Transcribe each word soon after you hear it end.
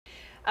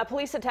A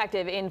police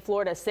detective in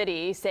Florida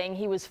City saying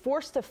he was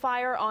forced to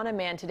fire on a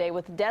man today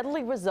with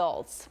deadly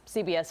results.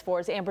 CBS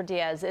 4's Amber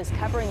Diaz is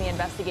covering the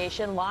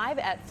investigation live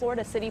at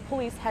Florida City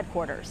Police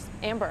headquarters.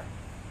 Amber.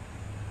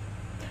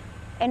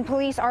 And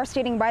police are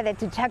standing by that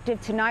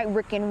detective tonight,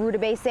 Rick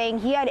Rudabay, saying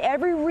he had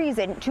every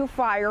reason to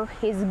fire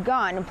his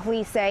gun.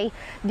 Police say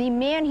the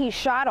man he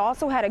shot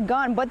also had a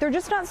gun, but they're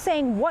just not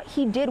saying what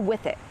he did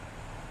with it.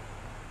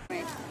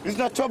 He's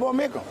not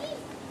troublemaker.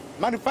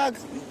 Matter of fact,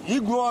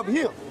 he grew up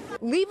here.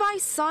 Levi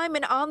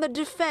Simon on the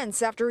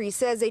defense after he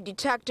says a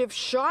detective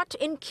shot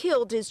and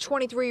killed his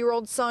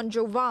 23-year-old son,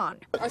 Jovan.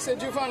 I said,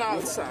 Jovan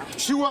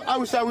outside. She was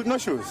outside with no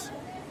shoes.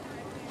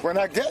 When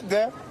I get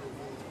there,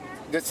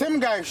 the same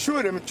guy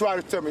shot him and tried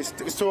to tell me,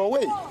 "Stay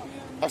away."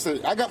 I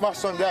said, "I got my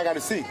son there, I got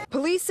to see."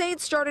 Police say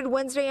it started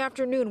Wednesday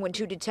afternoon when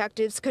two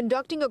detectives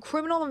conducting a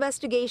criminal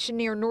investigation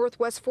near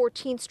Northwest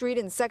 14th Street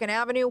and 2nd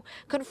Avenue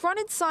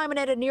confronted Simon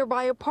at a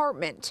nearby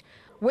apartment.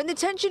 When the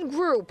tension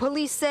grew,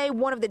 police say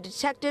one of the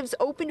detectives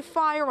opened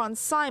fire on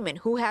Simon,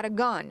 who had a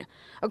gun.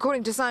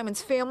 According to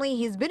Simon's family,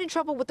 he's been in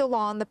trouble with the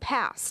law in the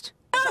past.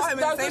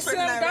 That's the same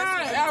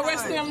guy. I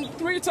arrested him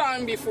 3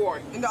 times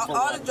before. And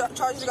all the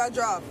charges got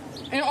dropped.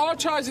 And all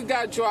charges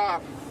got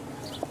dropped.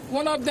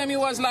 One of them, he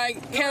was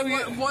like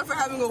carrying. One for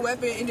having a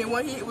weapon, and then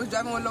one he was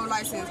driving with no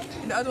license.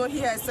 And the other one he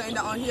had something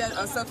on. He had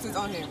a substance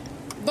on him.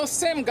 The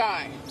same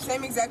guy.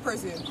 Same exact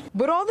person.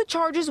 But all the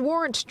charges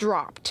weren't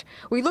dropped.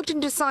 We looked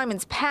into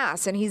Simon's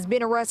past, and he's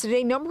been arrested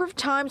a number of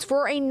times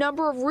for a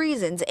number of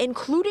reasons,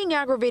 including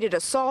aggravated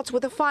assaults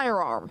with a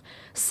firearm.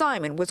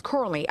 Simon was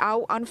currently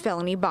out on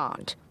felony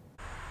bond.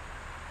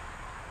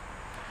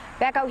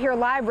 Back out here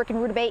live, Rick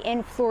Rudabay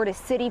in Florida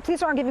City.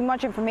 Police aren't giving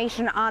much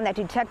information on that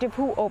detective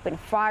who opened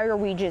fire.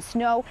 We just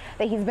know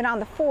that he's been on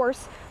the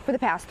force for the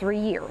past 3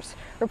 years.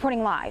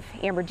 Reporting live,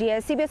 Amber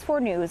Diaz, CBS 4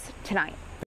 News, tonight.